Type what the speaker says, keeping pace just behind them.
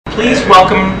please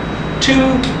welcome to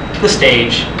the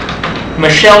stage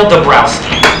Michelle Dobrawsky.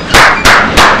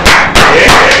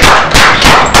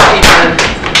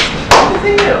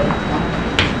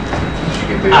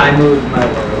 I moved my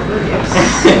word over, yes.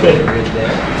 Right there.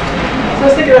 So I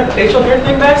was thinking about the facial hair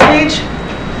thing backstage.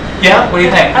 Yeah, what do you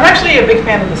think? I'm actually a big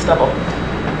fan of the stubble.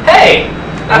 Hey!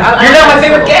 You're now my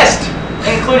favorite guest!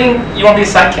 Including, you want to be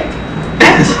a sidekick?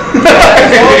 That's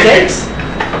all it takes.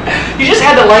 You just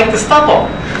had to like the stubble.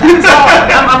 So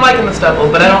I'm liking the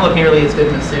stubble, but I don't look nearly as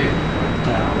good in a suit.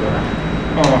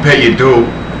 I bet you do.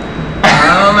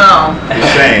 I don't know.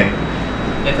 Just saying.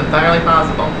 It's entirely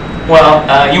possible. Well,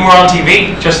 you were on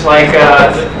TV, just like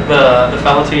the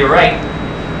fellow to your right.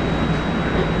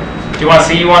 Do you want to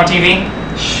see you on TV?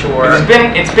 Sure.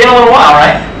 It's been a little while,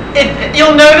 right?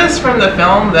 You'll notice from the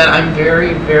film that I'm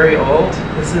very, very old.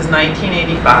 This is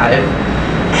 1985,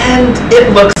 and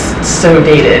it looks so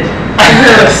dated.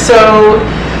 So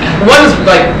one's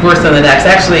like worse than the next.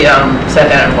 I actually sat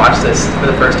down and watched this for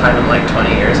the first time in like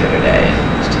 20 years the other day, and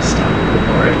it's just good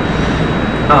lord.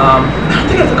 I don't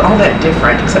think I look all that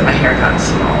different, except my hair got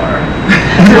smaller.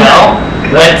 Well,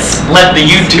 let's let the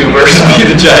YouTubers be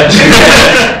the judge.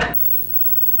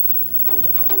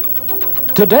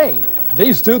 Today,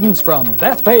 these students from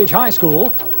Bethpage High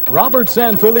School, Robert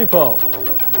Sanfilippo,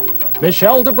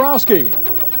 Michelle Dobrawsky,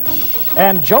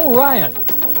 and Joe Ryan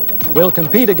will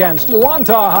compete against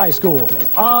Wanta High School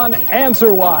on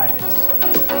Answerwise.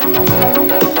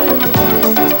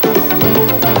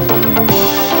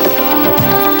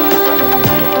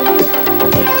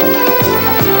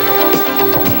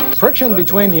 Friction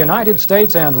between the United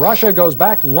States and Russia goes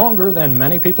back longer than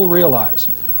many people realize.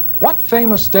 What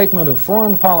famous statement of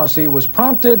foreign policy was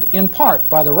prompted in part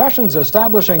by the Russians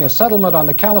establishing a settlement on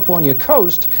the California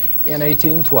coast in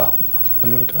 1812?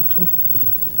 Monroe Doctrine?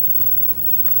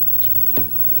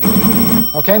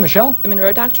 Okay, Michelle? The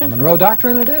Monroe Doctrine? The Monroe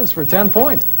Doctrine it is for 10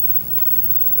 points.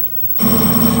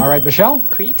 All right, Michelle?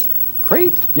 Crete?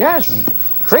 Crete, yes.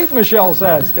 Crete, Michelle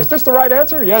says. Is this the right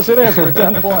answer? Yes, it is for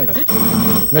 10 points.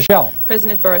 Michelle?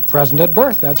 Present at birth? Present at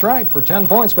birth, that's right, for 10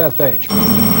 points, Bethpage.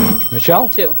 Michelle?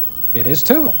 2. It is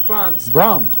 2. Brahms?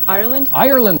 Brahms. Ireland?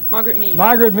 Ireland. Margaret Mead?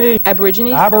 Margaret Mead.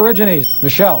 Aborigines? Aborigines.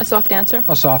 Michelle? A soft answer?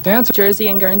 A soft answer. Jersey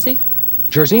and Guernsey?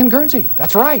 Jersey and Guernsey,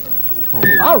 that's right.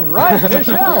 All right,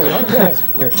 Michelle. Okay.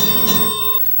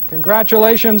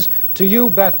 Congratulations to you,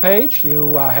 Bethpage.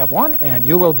 You have won, and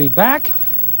you will be back.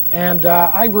 And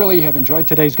I really have enjoyed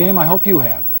today's game. I hope you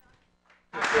have.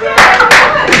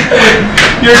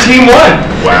 Your team won.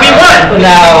 Wow. We won.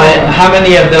 Now, how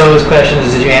many of those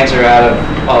questions did you answer out of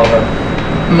all of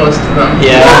them? Most of them.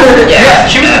 Yeah. Yeah,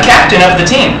 she was the captain of the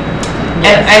team.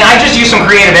 And I just used some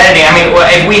creative editing. I mean,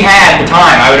 if we had the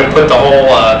time, I would have put the whole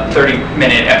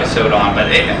 30-minute episode on, but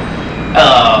You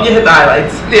hit the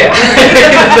highlights. yeah.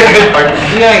 That's the good part.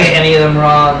 You didn't get any of them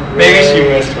wrong. Maybe she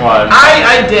missed one.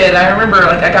 I did. I remember,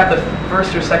 like, I got the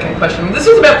first or second question. This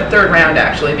was about the third round,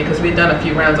 actually, because we'd done a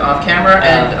few rounds off camera,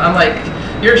 and I'm like,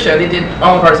 your show, they did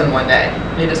all of ours in one day.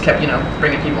 They just kept,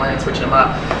 bringing people in and switching them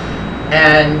up.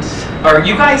 And Are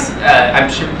you guys, I'm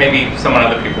sure maybe some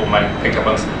other people might have picked up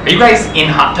on this. Are you guys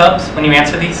in hot tubs when you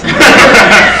answer these?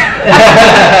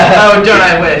 oh, don't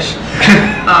I wish.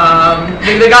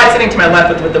 The guy sitting to my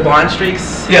left with the blonde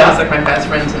streaks, he's like my best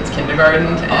friend since kindergarten,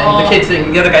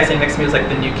 and the other guy sitting next to me was like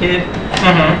the new kid.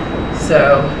 Mm-hmm.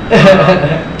 So,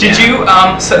 did you?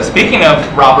 So speaking of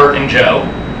Robert and Joe,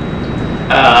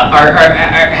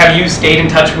 have you stayed in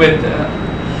touch with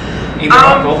either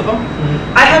or both of them?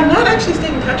 I have not actually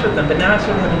stayed in touch with them, but now I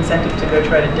sort of have incentive to go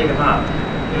try to dig them up.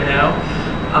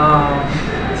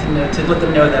 To let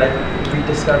them know that I've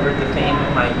rediscovered the fame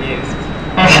of my youth.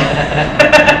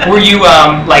 Were you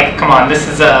like, come on, this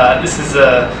is a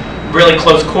really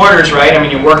close quarters, right? I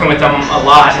mean, you're working with them a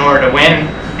lot in order to win,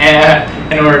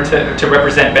 and in order to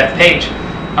represent Bethpage.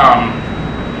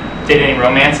 Did any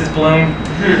romances bloom?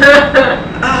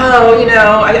 Oh,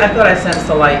 I thought I sensed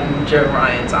the light in Joe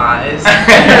Ryan's eyes.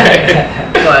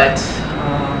 But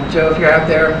Joe, if you're out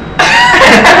there,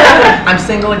 I'm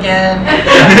single again.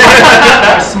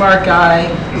 You're a smart guy.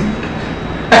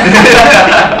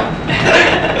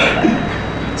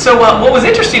 So what was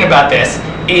interesting about this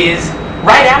is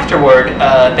right afterward,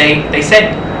 they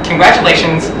said,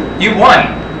 congratulations, you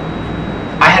won.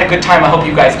 I had a good time, I hope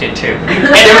you guys did too. And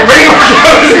everybody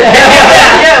goes,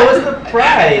 Yeah, what's the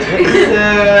prize? What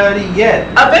do you get?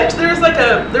 Eventually,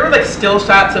 there were still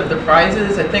shots of the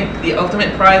prizes. I think the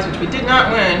ultimate prize, which we did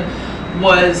not win,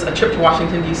 was a trip to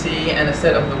Washington, D.C. and a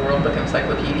set of the World Book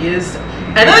Encyclopedias.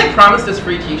 And then I promised us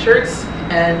free T-shirts.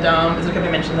 And is it okay if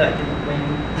I mention that I didn't win?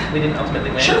 we didn't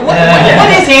ultimately win. Sure. What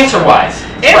is Answerwise?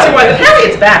 Answerwise. Apparently,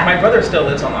 it's back. My brother still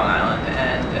lives on Long Island,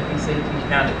 and he said he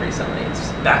found it recently.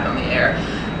 It's back on the air.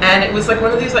 And it was like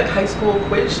one of these like high school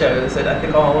quiz shows that I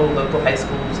think all local high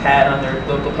schools had on their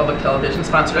local public television.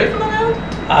 Sponsored. Are you from Long Island?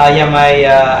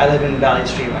 Yeah, I live in Valley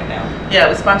Street right now. Yeah, it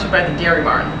was sponsored by the Dairy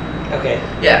Barn. Okay.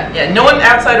 Yeah. No one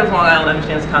outside of Long Island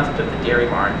understands the concept of the Dairy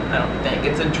Barn. I don't think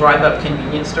it's a drive-up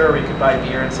convenience store where you could buy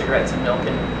beer and cigarettes and milk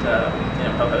and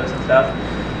ho-hos and stuff.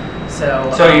 So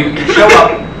you show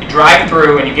up, you drive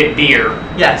through, and you get beer.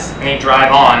 Yes. And you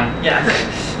drive on. Yes.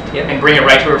 Yep. And bring it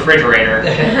right to a refrigerator.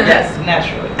 Yes,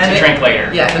 naturally. And to drink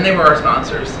later. Yes, and they were our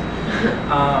sponsors.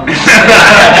 I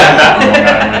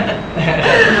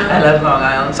love Long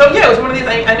Island. So yeah, it was one of these.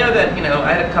 I know that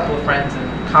I had a couple of friends in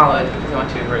college because I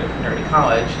went to a very nerdy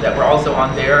college that were also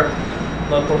on their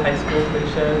local high school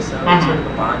quiz shows. So it was sort of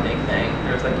a bonding thing.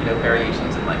 There was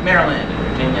variations in like Maryland and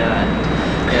Virginia, and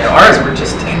ours were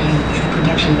just. I mean, the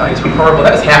production values were horrible.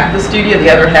 That was half of the studio. The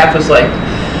other half was like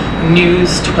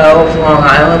News 12 Long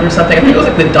Island or something. I think it was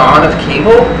like the dawn of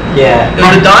cable. Yeah. It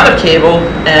was the dawn of cable,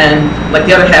 and like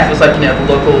the other half was like the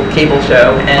local cable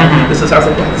show. And I was like,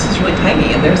 well, this is really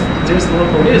tiny, and there's the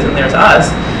local news, and there's us,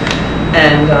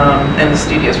 and the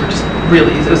studios were just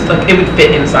really. It was like it would fit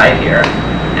inside here.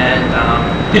 And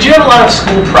did you have a lot of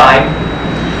school pride?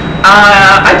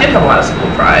 I did have a lot of school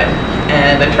pride,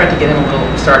 and I tried to get in a little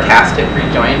sarcastic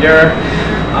rejoinder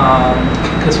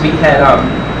because we had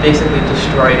basically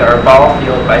destroyed our ball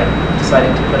field by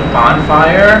deciding to put a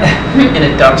bonfire in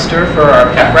a dumpster for our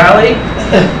pep rally.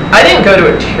 I didn't go to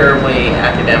a terribly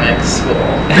academic school,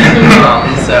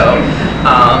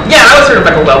 yeah, I was sort of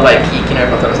like a well-liked geek.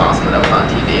 Everyone thought it was awesome that I was on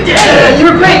TV. It's like, you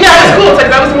were great. Yeah, it was cool. It's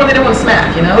like that was the one they didn't want to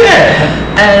smack, Yeah.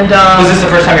 And was this the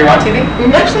first time you were on TV?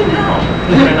 Actually, no,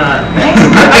 believe it or not.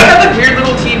 I had like weird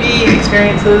little TV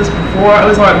experiences before. I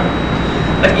was on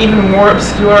like even more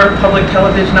obscure public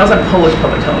television. I was on Polish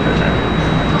public television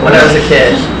when I was a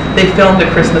kid. They filmed a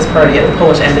Christmas party at the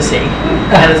Polish embassy,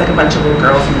 and it's like a bunch of little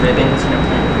girls in ribbons,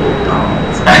 playing cool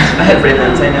dolls. I had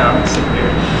ribbons. I know, it's so weird.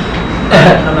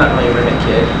 I'm not really a ribbon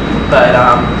kid, but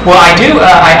well, I do.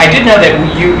 I did know that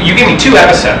you gave me 2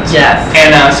 episodes. Yes.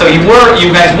 And so you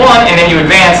guys won, and then you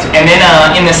advanced, and then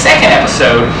in the second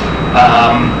episode,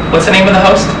 what's the name of the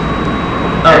host?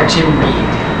 Oh, Jim Reed.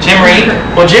 Jim Reed?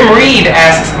 Well, Jim Reed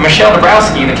asks Michelle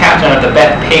Dobrawsky, the captain of the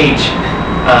Bethpage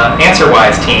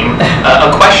Answerwise team,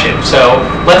 a question. So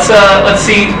let's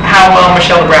see how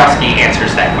Michelle Dobrawsky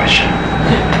answers that question.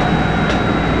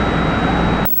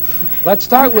 Let's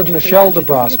start with Michelle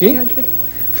Dobrawsky.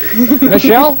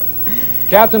 Michelle,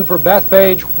 captain for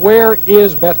Bethpage. Where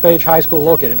is Bethpage High School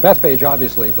located? Bethpage,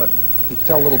 obviously, but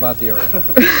tell a little about the area.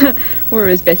 Where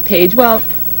is Bethpage? Well,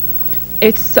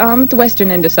 it's the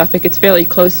western end of Suffolk. It's fairly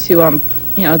close to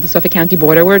the Suffolk County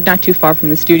border. We're not too far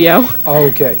from the studio.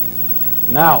 Okay.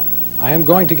 Now, I am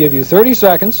going to give you 30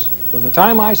 seconds from the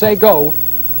time I say go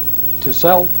to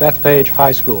sell Bethpage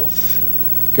High School.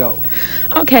 Go.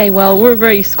 Okay, well, we're a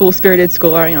very school-spirited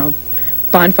school. Our,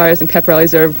 bonfires and pep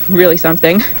rallies are really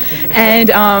something. And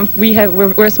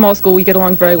we're a small school. We get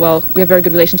along very well. We have very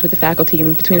good relations with the faculty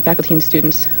and between the faculty and the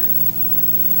students.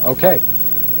 Okay.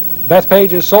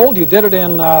 Bethpage is sold. You did it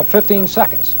in 15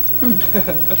 seconds.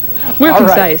 We're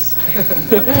concise.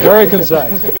 Very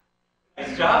concise.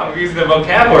 Nice job. Use the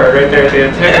vocabulary right there at the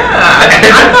end. Yeah,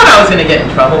 I thought I was going to get in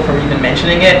trouble for even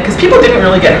mentioning it, because people didn't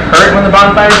really get hurt when the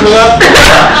bonfire blew up,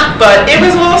 but it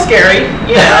was a little scary,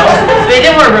 They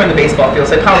didn't want to ruin the baseball field,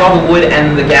 so they piled all the wood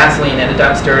and the gasoline in a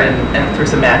dumpster and threw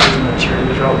some matches, and the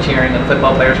cheerleaders were all cheering, and the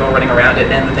football players were all running around it,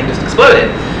 and the thing just exploded.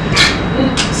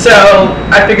 So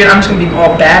I figured I'm just going to be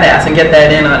all badass and get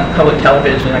that in on public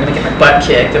television. I'm going to get my butt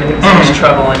kicked. I'm going to get in so much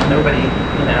trouble, and nobody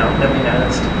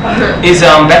noticed. Is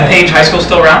Bethpage High School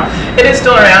still around? It is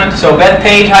still around. So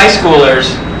Bethpage High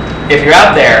Schoolers, if you're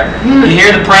out there, you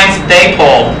hear the pranks that they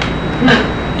pull,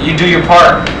 you do your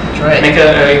part. That's right. Make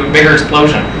a bigger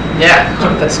explosion. Yeah,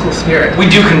 with that school spirit. We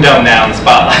do condone that on the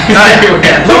spotlight.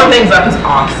 Yeah, blowing things up is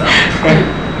awesome.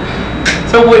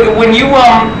 So when you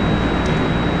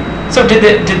so did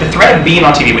the threat of being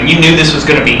on TV, when you knew this was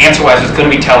going to be Answerwise was going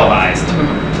to be televised,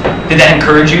 did that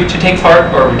encourage you to take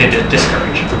part, or did it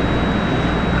discourage you?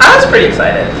 I was pretty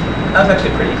excited. I was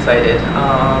actually pretty excited.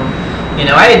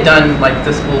 I had done like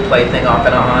the school play thing off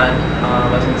and on. I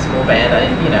was in the school band. I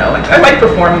liked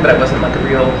performing, but I wasn't like a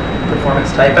real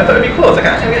performance type. I thought it'd be cool. It's like,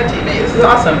 I'm gonna be on TV. This is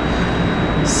awesome.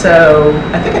 So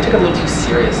I think I took it a little too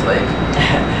seriously.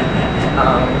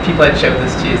 People I'd showed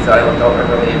this to, so I looked over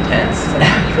really intense. Like,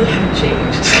 you really haven't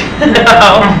changed.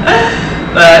 No.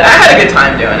 But I had a good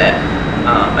time doing it.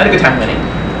 I had a good time winning.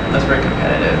 I was very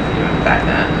competitive even back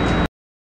then.